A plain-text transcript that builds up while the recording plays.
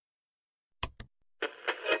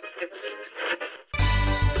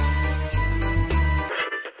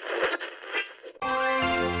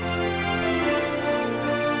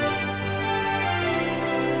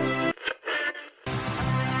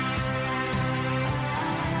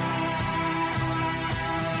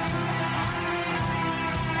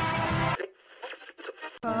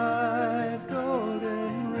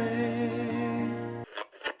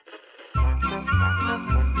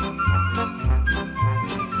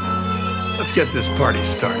Let's get this party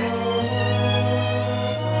started.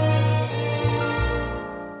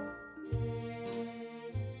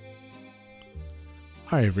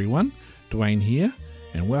 Hi everyone, Dwayne here,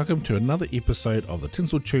 and welcome to another episode of the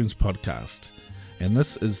Tinsel Tunes podcast. And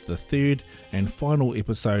this is the third and final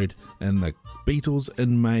episode in the Beatles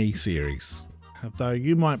in May series. Though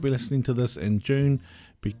you might be listening to this in June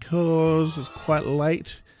because it's quite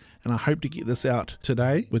late, and I hope to get this out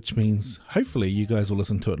today, which means hopefully you guys will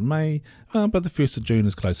listen to it in May, but the 1st of June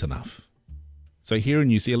is close enough. So here in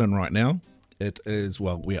New Zealand right now, it is,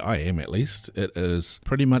 well, where I am at least, it is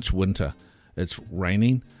pretty much winter. It's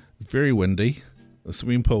raining, very windy. The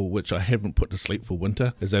swimming pool, which I haven't put to sleep for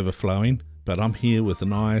winter, is overflowing. But I'm here with a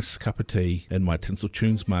nice cup of tea in my Tinsel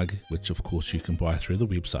Tunes mug, which of course you can buy through the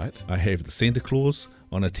website. I have the Santa Claus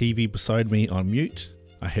on a TV beside me on mute.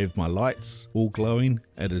 I have my lights all glowing.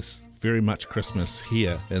 It is very much Christmas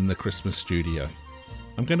here in the Christmas studio.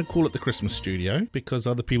 I'm going to call it the Christmas studio because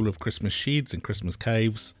other people have Christmas sheds and Christmas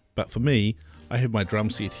caves. But for me, I have my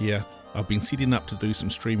drum set here. I've been setting up to do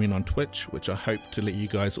some streaming on Twitch, which I hope to let you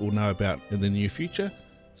guys all know about in the near future.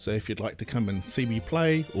 So if you'd like to come and see me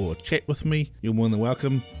play or chat with me, you're more than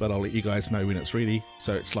welcome, but I'll let you guys know when it's ready.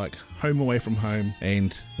 So it's like home away from home,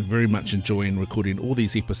 and I'm very much enjoying recording all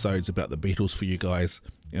these episodes about the Beatles for you guys,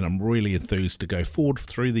 and I'm really enthused to go forward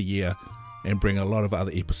through the year and bring a lot of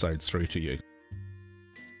other episodes through to you.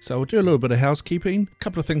 So I'll do a little bit of housekeeping. A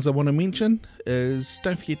couple of things I want to mention is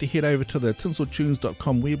don't forget to head over to the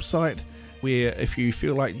tinseltunes.com website, where if you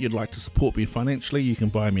feel like you'd like to support me financially, you can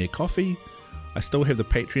buy me a coffee. I still have the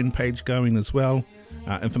Patreon page going as well.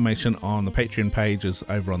 Information on the Patreon page is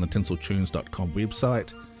over on the tinseltunes.com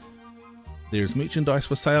website. There's merchandise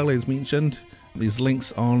for sale as mentioned. There's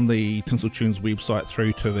links on the Tinsel Tunes website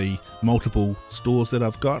through to the multiple stores that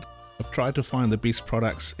I've got. I've tried to find the best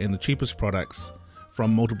products and the cheapest products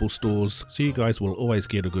from multiple stores, so you guys will always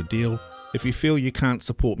get a good deal. If you feel you can't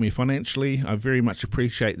support me financially, I very much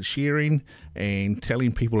appreciate the sharing and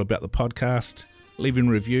telling people about the podcast, leaving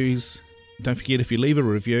reviews. Don't forget, if you leave a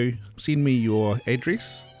review, send me your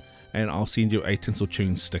address and I'll send you a Tinsel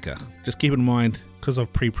Tunes sticker. Just keep in mind, because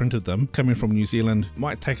I've pre-printed them, coming from New Zealand,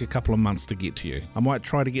 might take a couple of months to get to you. I might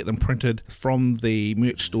try to get them printed from the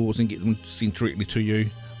merch stores and get them sent directly to you.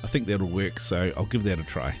 I think that'll work, so I'll give that a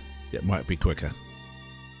try. It might be quicker.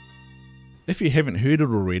 If you haven't heard it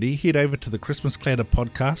already, head over to the Christmas Clatter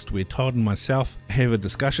podcast, where Todd and myself have a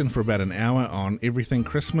discussion for about an hour on everything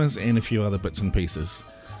Christmas and a few other bits and pieces.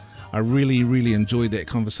 I really enjoyed that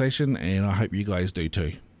conversation, and I hope you guys do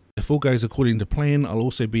too. If all goes according to plan, I'll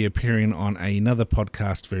also be appearing on another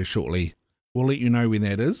podcast very shortly. We'll let you know when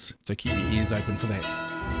that is, so keep your ears open for that.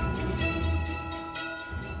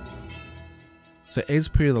 So as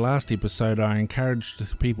per the last episode, I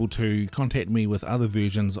encouraged people to contact me with other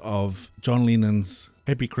versions of John Lennon's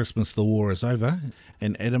Happy Christmas, the War is Over,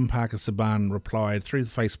 and Adam Parker Saban replied through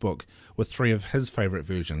Facebook with 3 of his favourite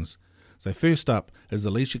versions. So first up is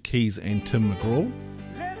Alicia Keys and Tim McGraw.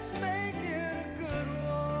 Let's make it a good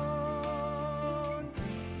one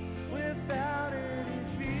without any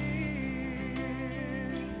fear.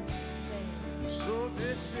 So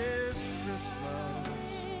this is Christmas,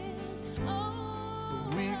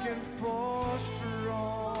 the weekend for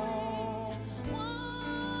strong,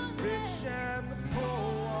 rich and the poor,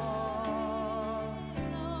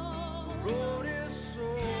 the road is so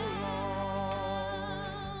long.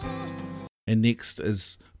 And next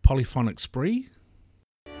is Polyphonic Spree.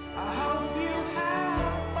 I hope you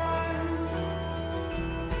have fun,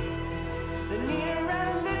 the near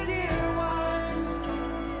and the dear ones,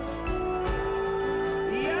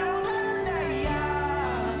 the old and the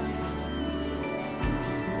young.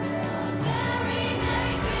 Merry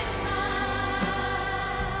Christmas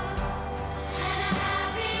and a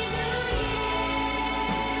Happy New Year.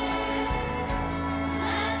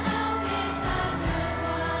 Let's hope it's a good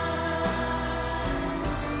one.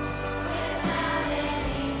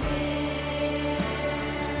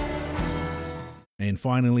 And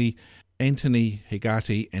finally, Anthony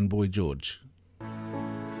Haggerty and Boy George.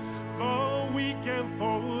 For weak and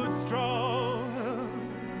for strong,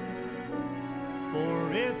 for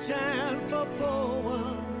rich and for poor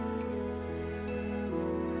ones,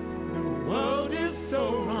 the world is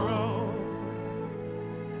so wrong.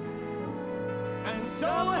 And so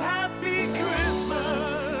happy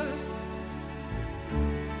Christmas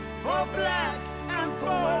for black and for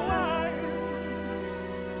white,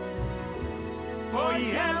 for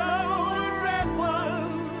yellow and red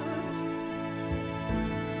ones.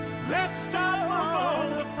 Let's stop all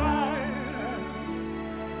the fire.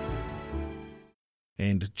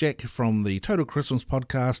 And And Jack from the Total Christmas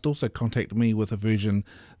podcast also contacted me with a version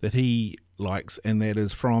that he likes, and that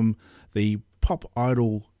is from the Pop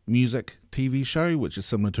Idol music TV show, which is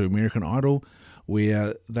similar to American Idol,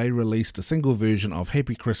 where they released a single version of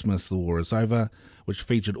Happy Christmas, The War Is Over, which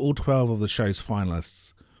featured all 12 of the show's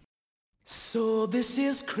finalists. So this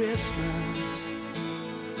is Christmas,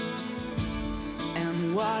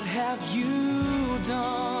 and what have you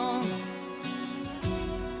done?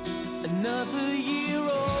 Another year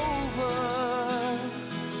over,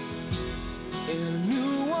 a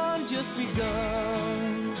new one just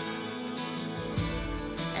begun.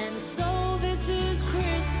 And so this is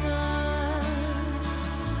Christmas.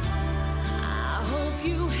 I hope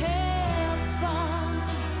you have fun.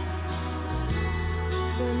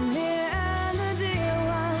 The near and the dear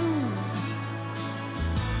ones,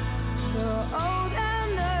 the old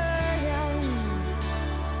and the young.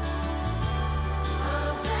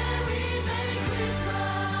 A very Merry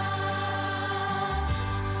Christmas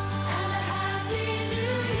and a Happy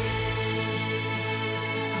New Year.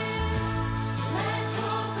 Let's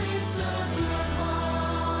hope it's a good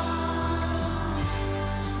one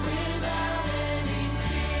without any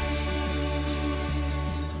fear.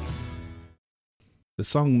 The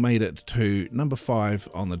song made it to number 5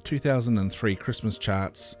 on the 2003 Christmas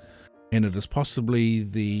charts, and it is possibly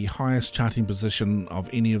the highest charting position of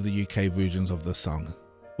any of the UK versions of this song.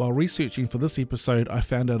 While researching for this episode, I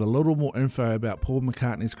found out a little more info about Paul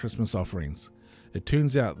McCartney's Christmas offerings. It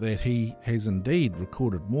turns out that he has indeed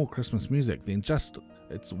recorded more Christmas music than just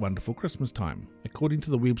It's a Wonderful Christmas Time. According to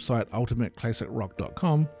the website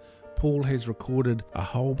ultimateclassicrock.com, Paul has recorded a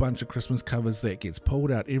whole bunch of Christmas covers that gets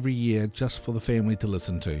pulled out every year just for the family to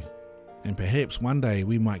listen to. And perhaps one day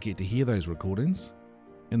we might get to hear those recordings.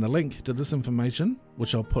 And the link to this information,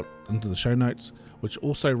 which I'll put into the show notes, which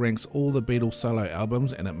also ranks all the Beatles solo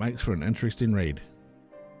albums, and it makes for an interesting read.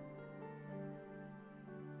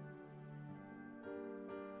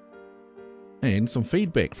 And some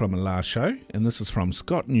feedback from the last show, and this is from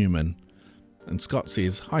Scott Newman. And Scott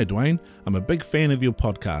says, "Hi Dwayne, I'm a big fan of your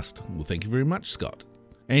podcast." Well, thank you very much, Scott.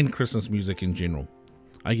 And Christmas music in general.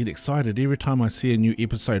 I get excited every time I see a new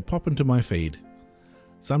episode pop into my feed.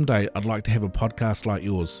 Someday I'd like to have a podcast like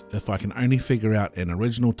yours, if I can only figure out an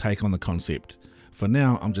original take on the concept. For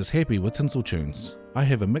now, I'm just happy with Tinsel Tunes. I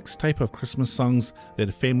have a mixtape of Christmas songs that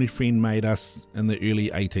a family friend made us in the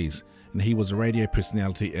early 80s, and he was a radio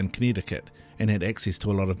personality in Connecticut and had access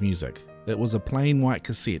to a lot of music. It was a plain white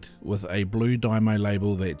cassette with a blue Dymo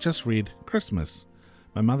label that just read Christmas.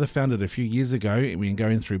 My mother found it a few years ago when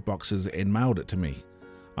going through boxes and mailed it to me.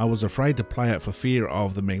 I was afraid to play it for fear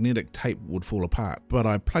of the magnetic tape would fall apart, but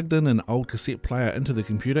I plugged in an old cassette player into the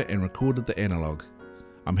computer and recorded the analog.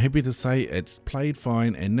 I'm happy to say it's played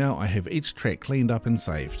fine, and now I have each track cleaned up and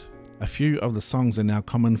saved. A few of the songs are now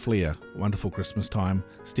common flair, Wonderful Christmas Time,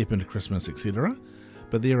 Step Into Christmas, etc.,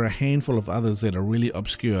 but there are a handful of others that are really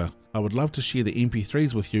obscure. I would love to share the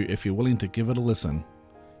MP3s with you if you're willing to give it a listen.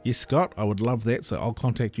 Yes, Scott, I would love that, so I'll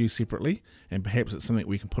contact you separately, and perhaps it's something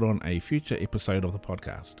we can put on a future episode of the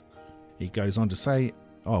podcast. He goes on to say,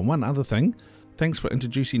 one other thing. Thanks for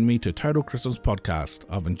introducing me to Total Christmas Podcast.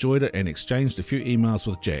 I've enjoyed it and exchanged a few emails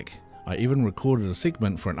with Jack. I even recorded a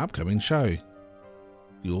segment for an upcoming show.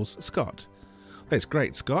 Yours, Scott. That's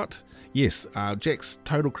great, Scott. Yes, Jack's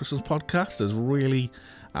Total Christmas Podcast is really,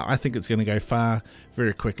 I think it's going to go far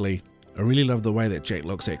very quickly. I really love the way that Jack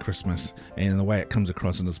looks at Christmas and the way it comes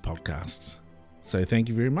across in his podcasts. So thank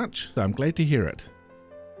you very much. I'm glad to hear it.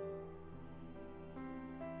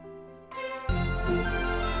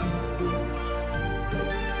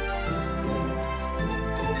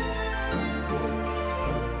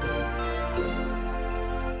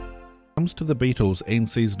 When it comes to the Beatles and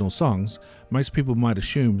seasonal songs, most people might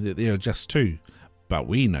assume that there are just two, but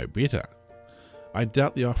we know better. I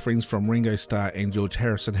doubt the offerings from Ringo Starr and George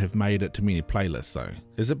Harrison have made it to many playlists though.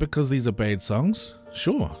 Is it because these are bad songs?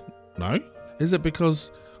 Sure. No? Is it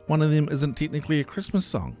because one of them isn't technically a Christmas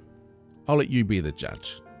song? I'll let you be the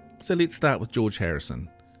judge. So let's start with George Harrison.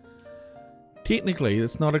 Technically,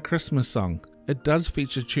 it's not a Christmas song. It does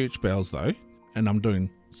feature church bells though, and I'm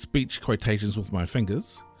doing speech quotations with my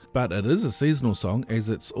fingers, but it is a seasonal song as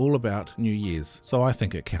it's all about New Year's, so I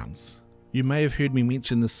think it counts. You may have heard me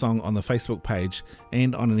mention this song on the Facebook page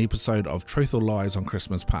and on an episode of Truth or Lies on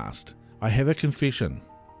Christmas Past. I have a confession.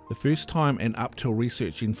 The first time and up till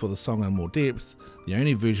researching for the song in more depth, the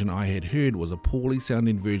only version I had heard was a poorly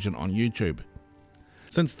sounding version on YouTube.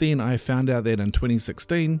 Since then, I found out that in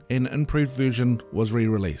 2016, an improved version was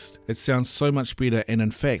re-released. It sounds so much better, and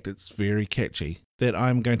in fact, it's very catchy, that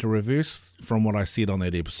I'm going to reverse from what I said on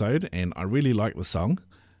that episode, and I really like the song,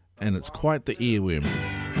 and it's quite the earworm.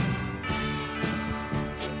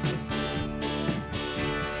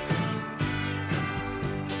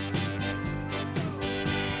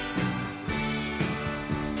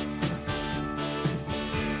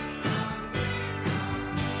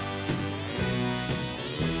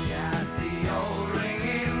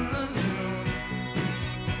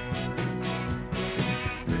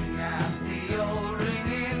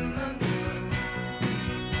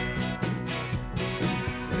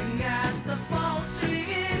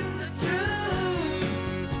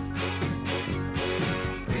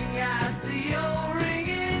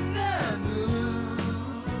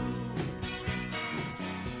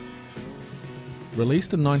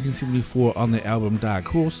 Released in 1974 on the album Dark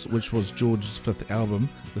Horse, which was George's fifth album,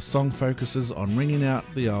 the song focuses on ringing out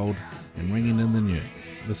the old and ringing in the new.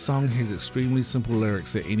 The song has extremely simple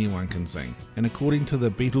lyrics that anyone can sing, and according to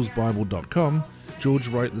the BeatlesBible.com, George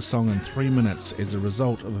wrote the song in 3 minutes as a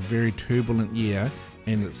result of a very turbulent year,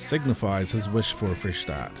 and it signifies his wish for a fresh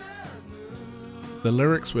start. The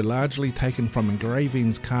lyrics were largely taken from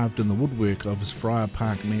engravings carved in the woodwork of his Friar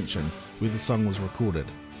Park mansion, where the song was recorded.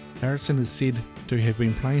 Harrison is said to have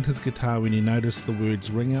been playing his guitar when he noticed the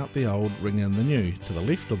words "ring out the old, ring in the new" to the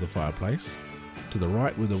left of the fireplace. To the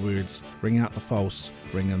right were the words "ring out the false,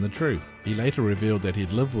 ring in the true." He later revealed that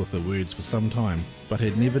he'd lived with the words for some time, but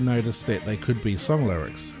had never noticed that they could be song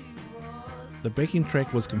lyrics. The backing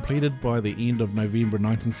track was completed by the end of November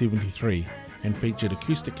 1973 and featured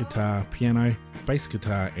acoustic guitar, piano, bass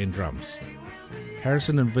guitar and drums.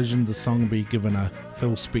 Harrison envisioned the song be given a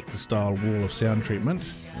Phil Spector-style wall of sound treatment,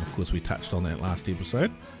 and of course we touched on that last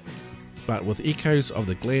episode, but with echoes of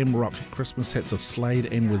the glam rock Christmas hits of Slade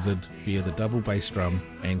and Wizard via the double bass drum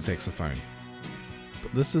and saxophone.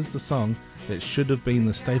 But this is the song that should have been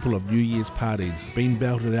the staple of New Year's parties, being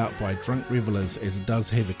belted out by drunk revelers as it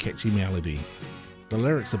does have a catchy melody. The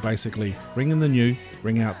lyrics are basically ring in the new,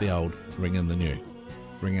 ring out the old, ring in the new.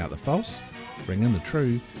 Ring out the false, ring in the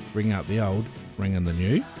true, ring out the old, ring in the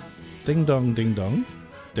new. Ding dong ding dong,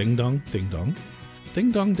 ding dong ding dong,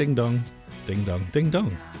 ding dong ding dong, ding dong ding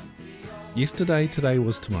dong. Yesterday today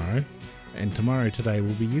was tomorrow, and tomorrow today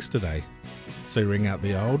will be yesterday. So ring out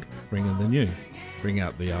the old, ring in the new. Ring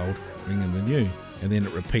out the old, ring in the new. And then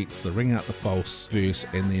it repeats the ring out the false verse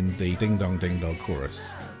and then the ding dong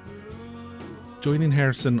chorus. Joining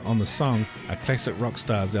Harrison on the song are classic rock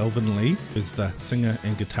stars Alvin Lee, who's the singer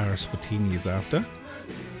and guitarist for 10 Years After,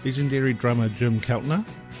 legendary drummer Jim Keltner,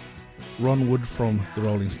 Ron Wood from the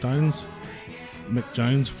Rolling Stones, Mick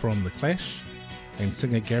Jones from The Clash, and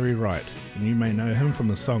singer Gary Wright, and you may know him from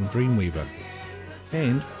the song Dreamweaver,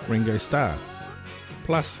 and Ringo Starr,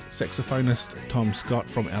 plus saxophonist Tom Scott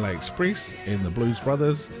from LA Express and the Blues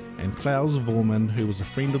Brothers, and Klaus Voormann, who was a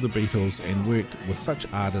friend of the Beatles and worked with such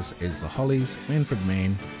artists as the Hollies, Manfred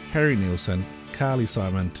Mann, Harry Nilsson, Carly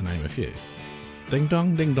Simon, to name a few. Ding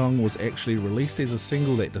Dong was actually released as a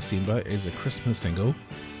single that December as a Christmas single,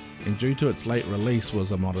 and due to its late release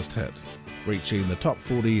was a modest hit, reaching the top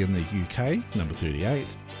 40 in the UK, number 38,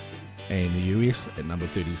 and the US at number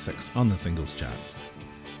 36 on the singles charts.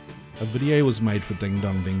 A video was made for Ding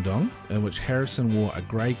Dong, in which Harrison wore a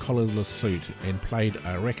grey collarless suit and played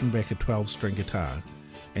a Rickenbacker 12-string guitar,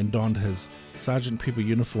 and donned his Sgt. Pepper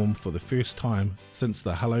uniform for the first time since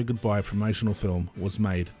the Hello Goodbye promotional film was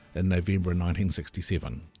made in November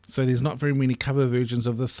 1967. So there's not very many cover versions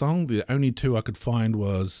of this song. The only two I could find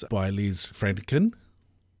was by Les Frantikin.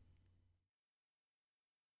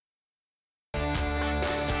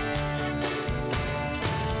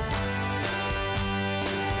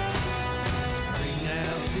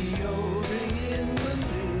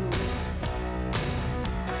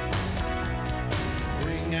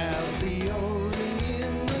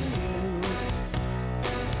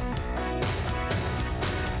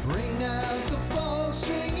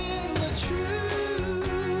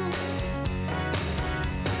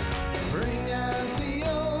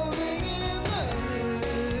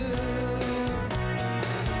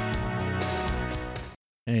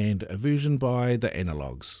 And a version by the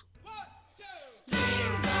Analogues.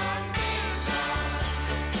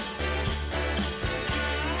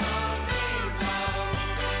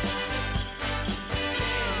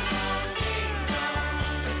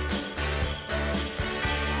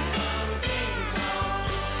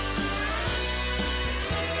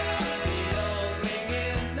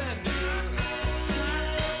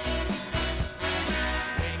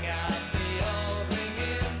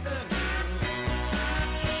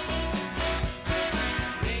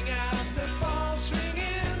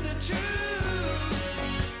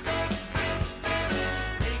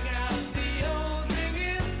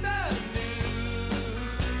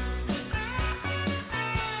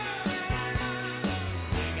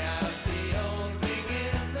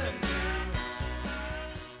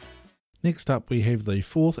 Next up we have the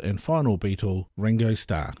fourth and final Beatle, Ringo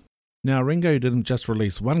Starr. Now Ringo didn't just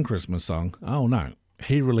release one Christmas song, oh no,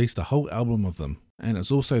 he released a whole album of them, and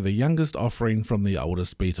it's also the youngest offering from the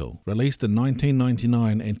oldest Beatle, released in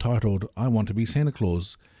 1999 and titled I Want to Be Santa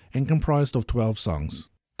Claus, and comprised of 12 songs.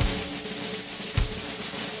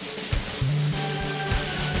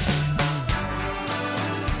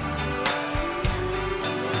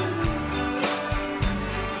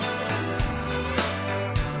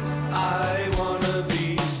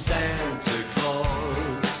 Santa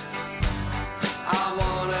Claus. I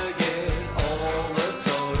wanna get all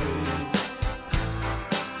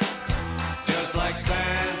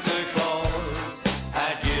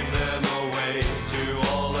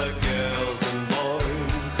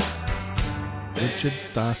Richard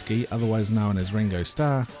Starsky, otherwise known as Ringo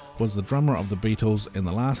Starr, was the drummer of the Beatles and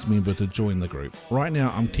the last member to join the group. Right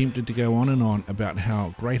now I'm tempted to go on and on about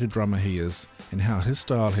how great a drummer he is and how his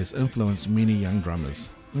style has influenced many young drummers,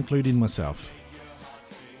 including myself.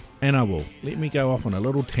 And I will. Let me go off on a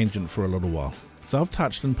little tangent for a little while. So I've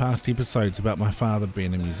touched in past episodes about my father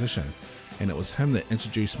being a musician, and it was him that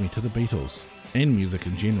introduced me to the Beatles, and music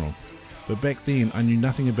in general. But back then I knew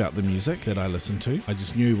nothing about the music that I listened to, I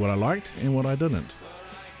just knew what I liked and what I didn't.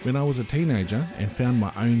 When I was a teenager and found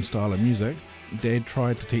my own style of music, Dad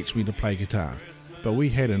tried to teach me to play guitar, but we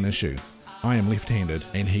had an issue. I am left-handed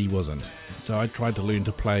and he wasn't, so I tried to learn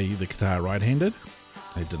to play the guitar right-handed.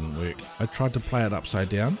 It didn't work. I tried to play it upside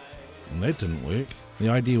down, and that didn't work. The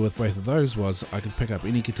idea with both of those was I could pick up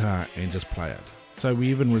any guitar and just play it. So we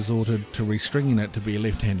even resorted to restringing it to be a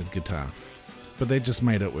left-handed guitar, but that just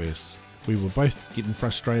made it worse. We were both getting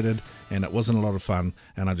frustrated and it wasn't a lot of fun,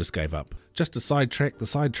 and I just gave up. Just to sidetrack the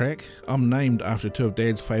sidetrack, I'm named after two of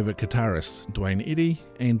Dad's favourite guitarists, Duane Eddy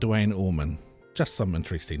and Duane Allman. Just some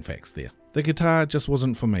interesting facts there. The guitar just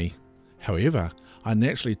wasn't for me. However, I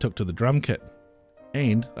naturally took to the drum kit,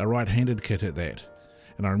 and a right-handed kit at that.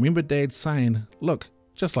 And I remember Dad saying, "Look,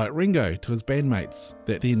 just like Ringo," to his bandmates.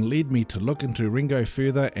 That then led me to look into Ringo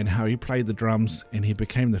further and how he played the drums, and he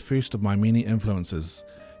became the first of my many influences.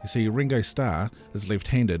 You see, Ringo Starr is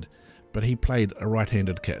left-handed, but he played a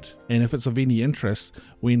right-handed kit. And if it's of any interest,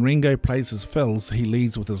 when Ringo plays his fills, he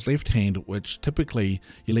leads with his left hand, which typically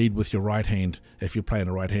you lead with your right hand if you're playing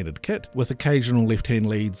a right-handed kit, with occasional left-hand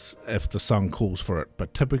leads if the song calls for it,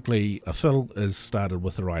 but typically a fill is started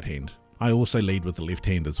with the right hand. I also lead with the left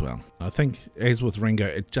hand as well. I think, as with Ringo,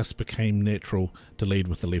 it just became natural to lead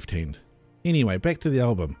with the left hand. Anyway, back to the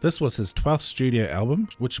album. This was his 12th studio album,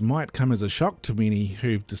 which might come as a shock to many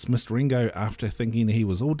who've dismissed Ringo after thinking he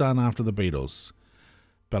was all done after the Beatles.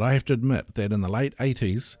 But I have to admit that in the late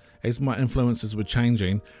 80s, as my influences were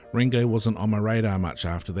changing, Ringo wasn't on my radar much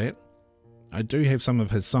after that. I do have some of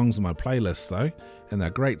his songs on my playlist though, and they're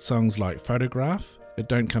great songs like Photograph, It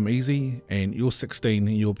Don't Come Easy, and You're 16,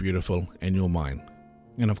 You're Beautiful, and You're Mine.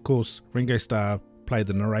 And of course, Ringo Starr played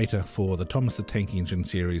the narrator for the Thomas the Tank Engine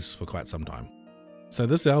series for quite some time. So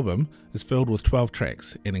this album is filled with 12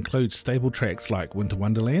 tracks and includes staple tracks like Winter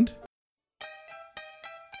Wonderland,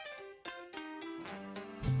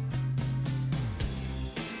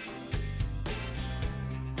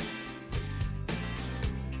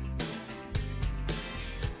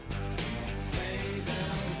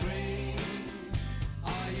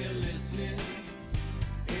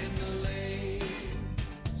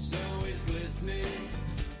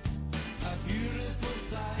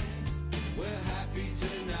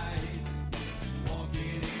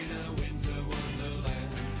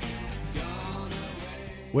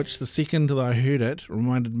 which the second that I heard it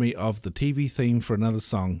reminded me of the TV theme for another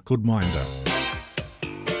song called Minder.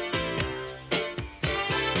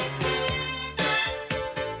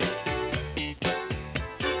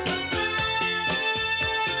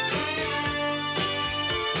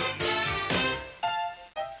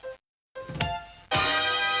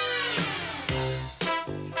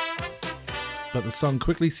 But the song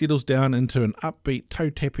quickly settles down into an upbeat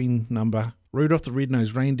toe-tapping number. Rudolph the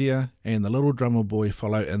Red-Nosed Reindeer and The Little Drummer Boy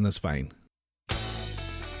follow in this vein.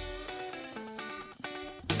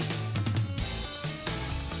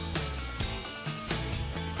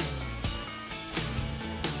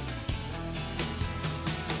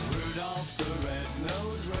 Rudolph the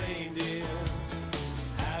red-nosed reindeer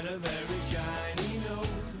had a very shiny nose,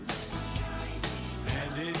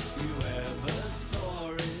 and if you ever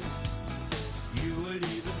saw it, you would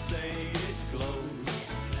even say it glowed.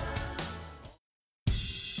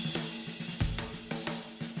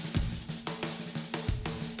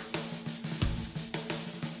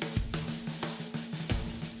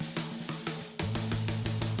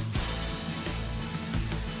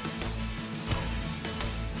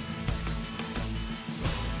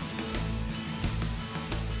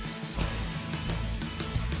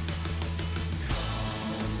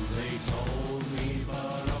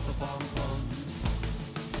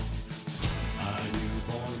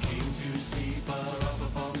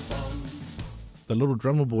 The Little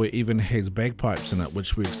Drummer Boy even has bagpipes in it,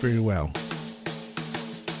 which works very well.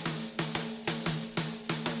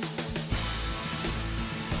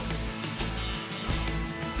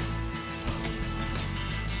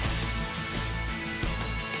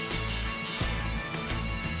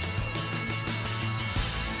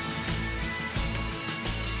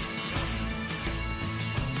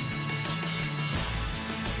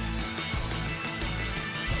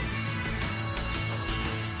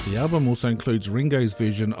 The album also includes Ringo's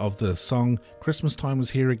version of the song Christmas Time Was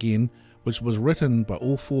Here Again, which was written by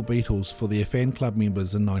all 4 Beatles for their fan club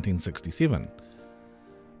members in 1967.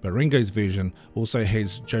 But Ringo's version also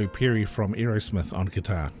has Joe Perry from Aerosmith on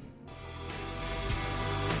guitar.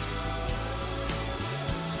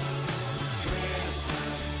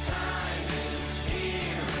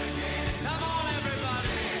 Come on, everybody.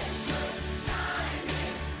 Christmas time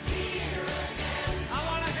is here again. I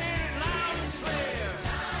want to hear it loud and clear.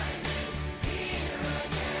 Time is here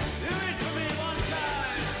again. Do it for me one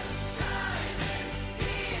time. Christmas time is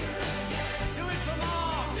here again. Do it for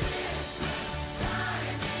more. Christmas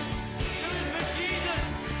time is here. Do it for Jesus.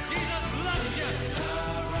 Jesus loves you.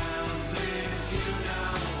 Around since you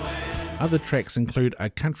know when. Other tracks include a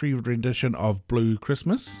country rendition of Blue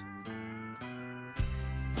Christmas,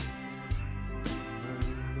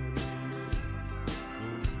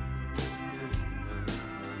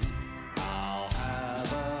 I'll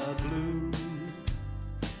have a blue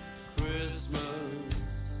Christmas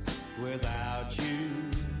without you.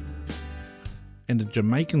 and a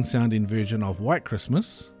Jamaican sounding version of White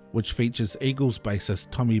Christmas, which features Eagles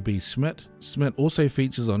bassist Tommy B. Schmidt. Schmidt also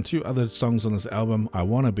features on 2 other songs on this album, I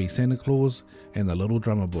Wanna Be Santa Claus and The Little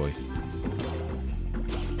Drummer Boy.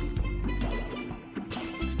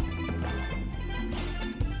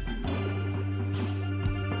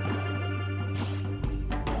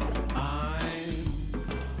 I'm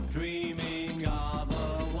dreaming of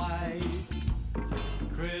a white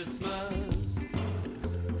Christmas,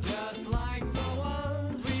 just like the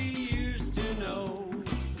ones we used to know.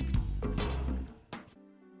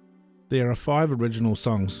 There are 5 original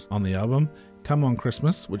songs on the album. Come On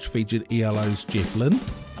Christmas, which featured ELO's Jeff Lynne.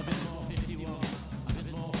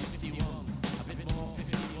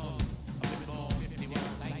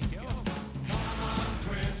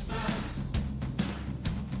 Christmas,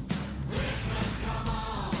 Christmas, come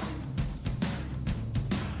on.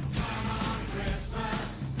 Come on,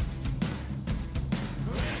 Christmas,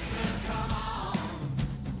 Christmas, come on.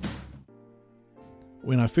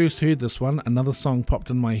 When I first heard this one, another song popped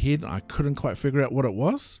in my head. I couldn't quite figure out what it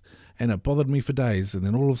was, and it bothered me for days, and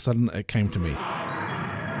then all of a sudden it came to me.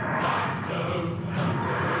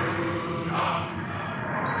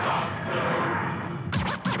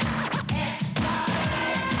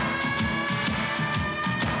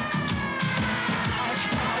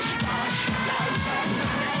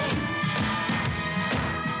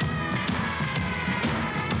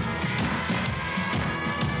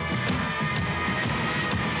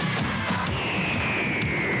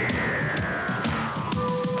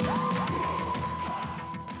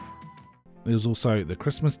 There's also The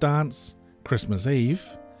Christmas Dance, Christmas Eve,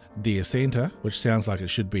 Dear Santa, which sounds like it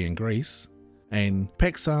should be in Greece, and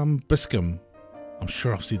Paxam Biscum. I'm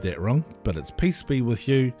sure I've said that wrong, but it's Peace Be With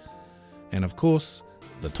You, and of course,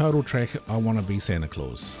 the title track, I Wanna Be Santa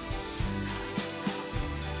Claus.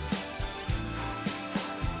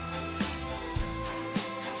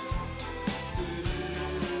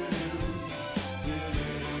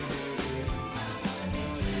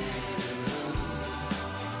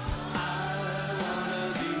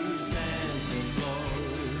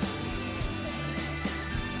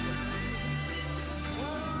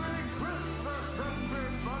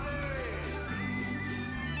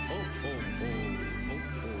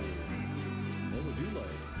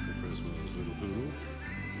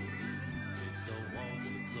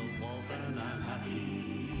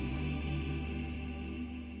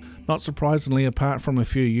 Not surprisingly, apart from a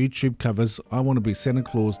few YouTube covers, I Wanna Be Santa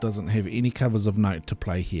Claus doesn't have any covers of note to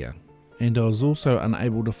play here. And I was also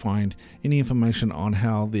unable to find any information on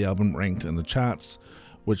how the album ranked in the charts,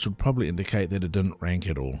 which would probably indicate that it didn't rank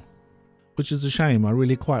at all. Which is a shame. I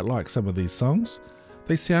really quite like some of these songs.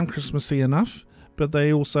 They sound Christmassy enough, but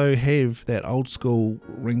they also have that old school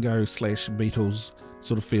Ringo / Beatles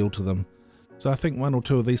sort of feel to them. So I think 1 or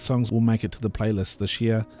 2 of these songs will make it to the playlist this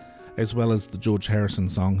year, as well as the George Harrison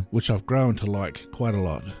song, which I've grown to like quite a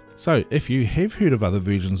lot. So if you have heard of other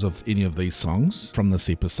versions of any of these songs from this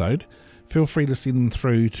episode, feel free to send them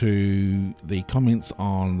through to the comments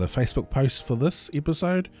on the Facebook post for this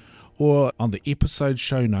episode or on the episode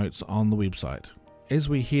show notes on the website. As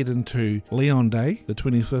we head into Leon Day, the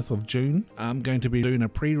 25th of June, I'm going to be doing a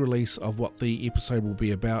pre-release of what the episode will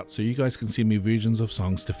be about, so you guys can send me versions of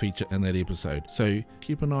songs to feature in that episode. So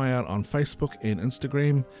keep an eye out on Facebook and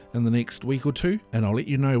Instagram in the next week or 2, and I'll let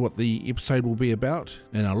you know what the episode will be about,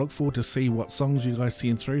 and I look forward to see what songs you guys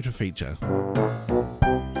send through to feature.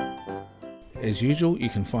 As usual, you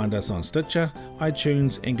can find us on Stitcher,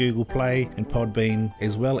 iTunes and Google Play and Podbean,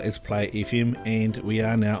 as well as Play FM, and we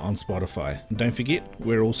are now on Spotify. And don't forget,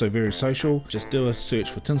 we're also very social. Just do a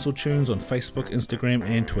search for Tinsel Tunes on Facebook, Instagram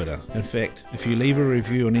and Twitter. In fact, if you leave a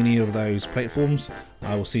review on any of those platforms,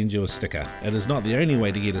 I will send you a sticker. It is not the only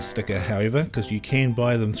way to get a sticker, however, because you can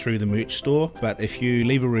buy them through the merch store, but if you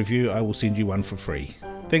leave a review, I will send you one for free.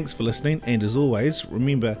 Thanks for listening, and as always,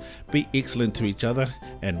 remember, be excellent to each other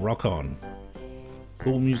and rock on.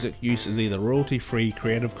 All music use is either royalty-free,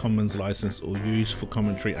 Creative Commons licensed or used for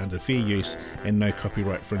commentary under fair use, and no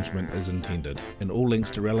copyright infringement is intended. And all links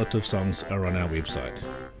to relative songs are on our website.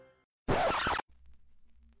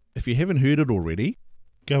 If you haven't heard it already,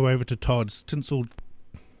 go over to Todd's Tinsel...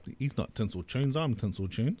 He's not Tinsel Tunes, I'm Tinsel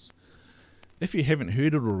Tunes. If you haven't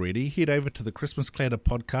heard it already, head over to the Christmas Clatter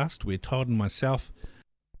podcast where Todd and myself,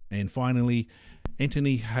 and finally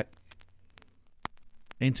Anthony Haggerty,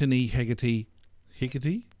 Anthony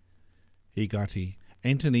Haggerty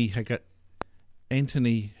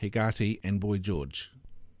and Boy George.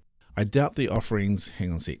 I doubt the offerings...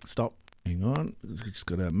 Hang on a sec, stop. Hang on, just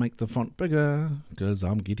gotta make the font bigger because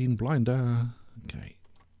I'm getting blinder. Okay.